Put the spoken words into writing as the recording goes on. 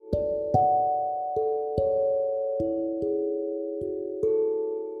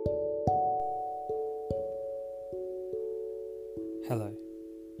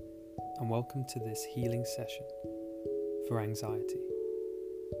welcome to this healing session for anxiety.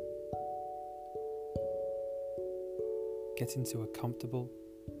 Get into a comfortable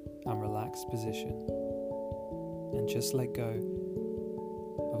and relaxed position and just let go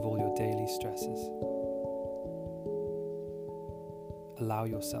of all your daily stresses. Allow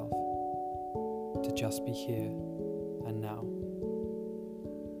yourself to just be here and now,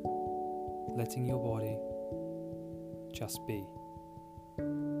 letting your body just be.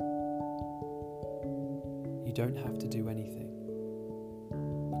 You don't have to do anything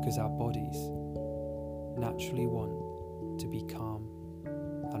because our bodies naturally want to be calm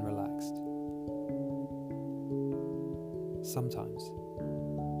and relaxed. Sometimes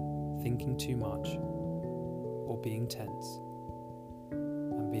thinking too much or being tense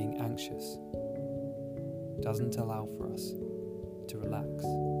and being anxious doesn't allow for us to relax.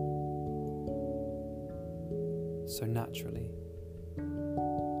 So naturally,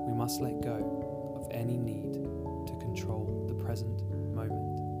 we must let go of any need to control the present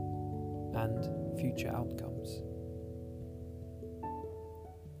moment and future outcomes.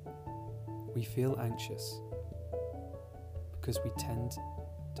 We feel anxious because we tend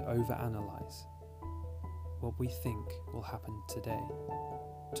to overanalyze what we think will happen today,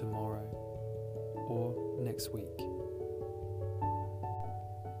 tomorrow, or next week.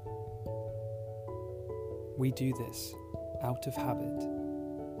 We do this out of habit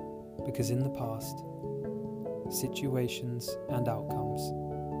because in the past, situations and outcomes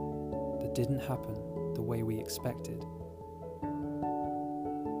that didn't happen the way we expected,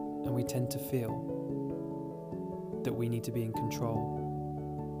 and we tend to feel that we need to be in control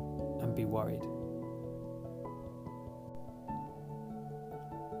and be worried.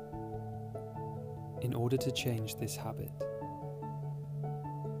 In order to change this habit,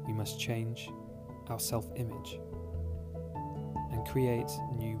 we must change our self-image and create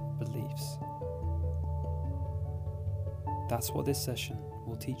new beliefs. That's what this session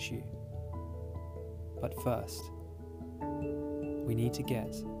will teach you. But first, we need to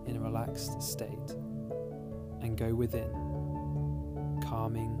get in a relaxed state and go within,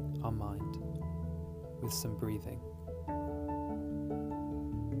 calming our mind with some breathing.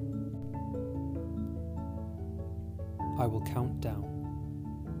 I will count down,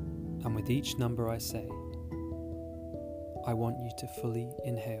 and with each number I say, I want you to fully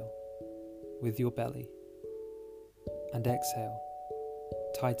inhale with your belly and exhale,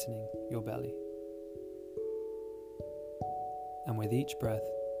 tightening your belly. And with each breath,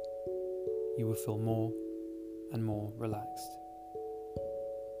 you will feel more and more relaxed,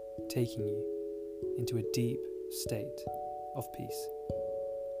 taking you into a deep state of peace.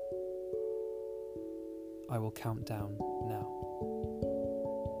 I will count down now.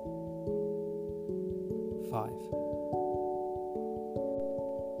 5.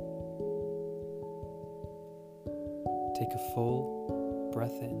 Take a full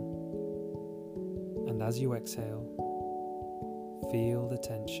breath in, and as you exhale, feel the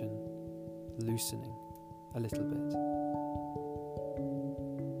tension loosening a little bit.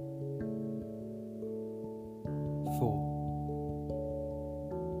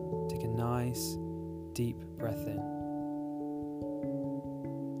 4. Take a nice deep breath in,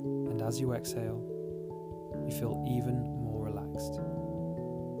 and as you exhale, you feel even more relaxed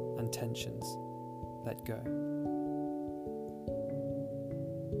and tensions let go.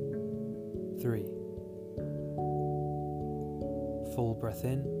 3. Full breath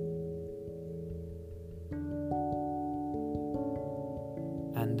in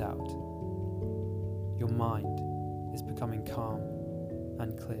and out. Your mind is becoming calm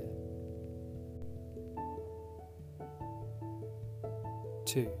and clear.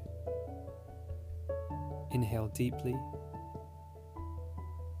 2. Inhale deeply,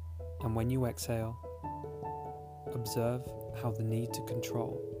 and when you exhale, observe how the need to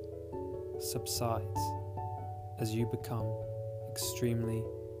control subsides as you become extremely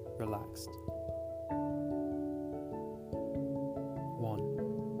relaxed.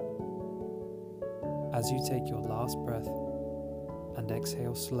 1. As you take your last breath and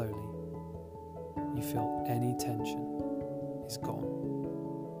exhale slowly, you feel any tension is gone,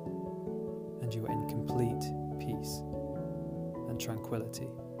 and you are in complete peace and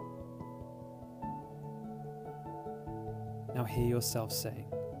tranquility. Now hear yourself saying,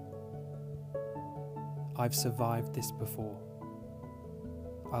 I've survived this before.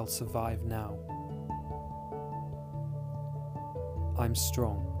 I'll survive now. I'm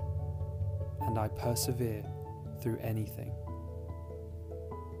strong, and I persevere through anything.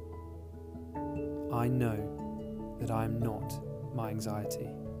 I know that I am not my anxiety.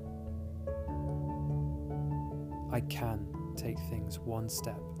 I can take things one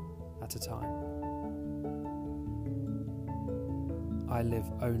step at at a time. I live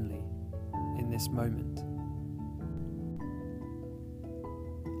only in this moment.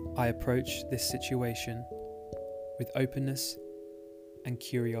 I approach this situation with openness and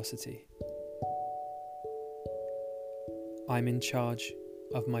curiosity. I'm in charge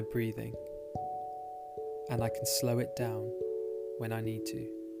of my breathing, and I can slow it down when I need to.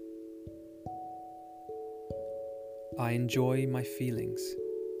 I enjoy my feelings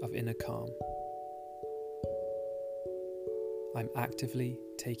of inner calm. I'm actively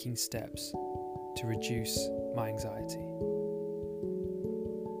taking steps to reduce my anxiety.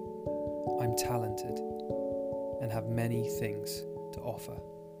 I'm talented and have many things to offer.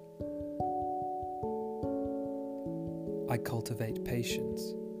 I cultivate patience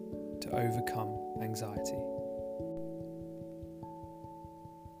to overcome anxiety.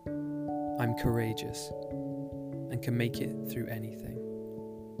 I'm courageous and can make it through anything.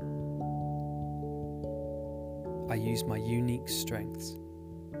 I use my unique strengths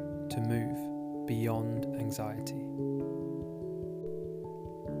to move beyond anxiety.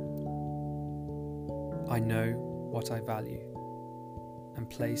 I know what I value and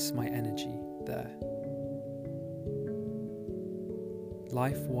place my energy there.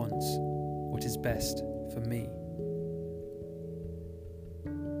 Life wants what is best for me.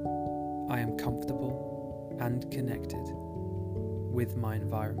 I am comfortable and connected with my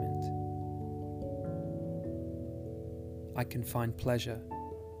environment. I can find pleasure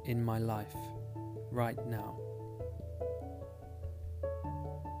in my life right now.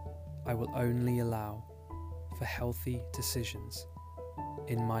 I will only allow for healthy decisions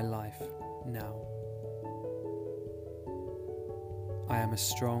in my life now. I am a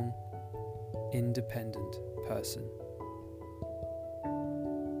strong, independent person.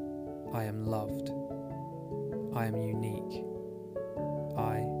 I am loved. I am unique.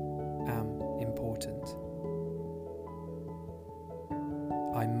 I am important.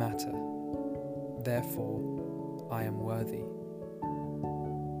 I matter. Therefore, I am worthy.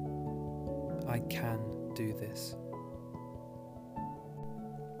 I can do this.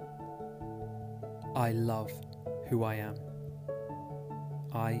 I love who I am.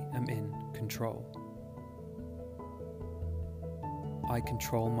 I am in control. I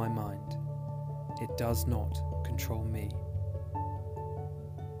control my mind. It does not control me.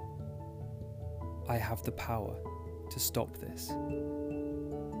 I have the power to stop this.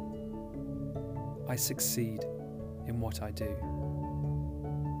 I succeed in what I do.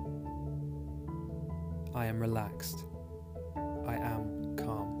 I am relaxed. I am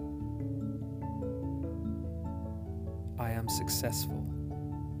calm. I am successful.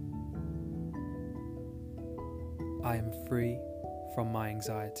 I am free from my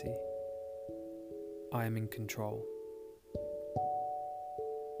anxiety. I am in control.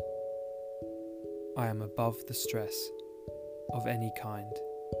 I am above the stress of any kind.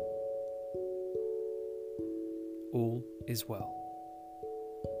 All is well.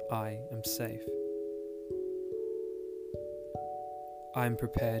 I am safe. I am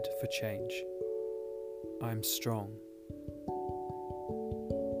prepared for change. I am strong.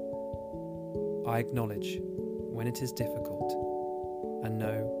 I acknowledge when it is difficult and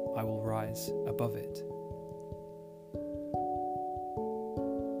know I will rise above it.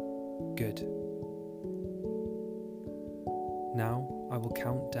 Good. Now I will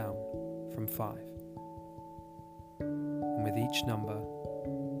count down from 5. And with each number,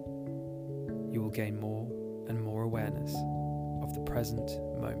 you will gain more and more awareness of the present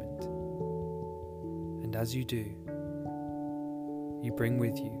moment. And as you do, you bring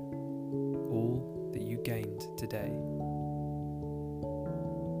with you all that you gained today.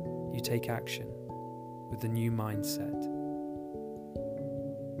 You take action with a new mindset,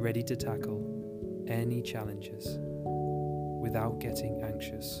 ready to tackle any challenges without getting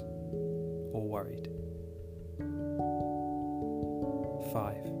anxious or worried.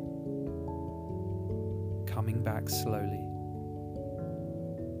 5. Coming back slowly.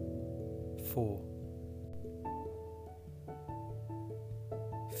 4.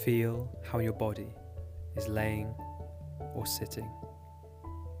 Feel how your body is laying or sitting.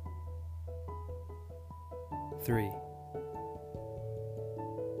 3.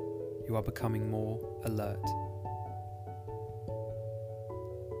 You are becoming more alert.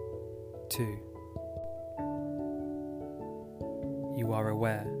 2. You are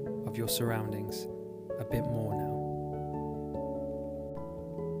aware of your surroundings a bit more now.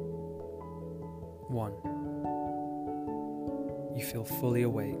 1. You feel fully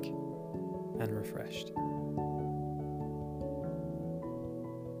awake and refreshed.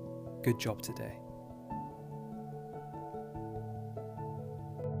 Good job today.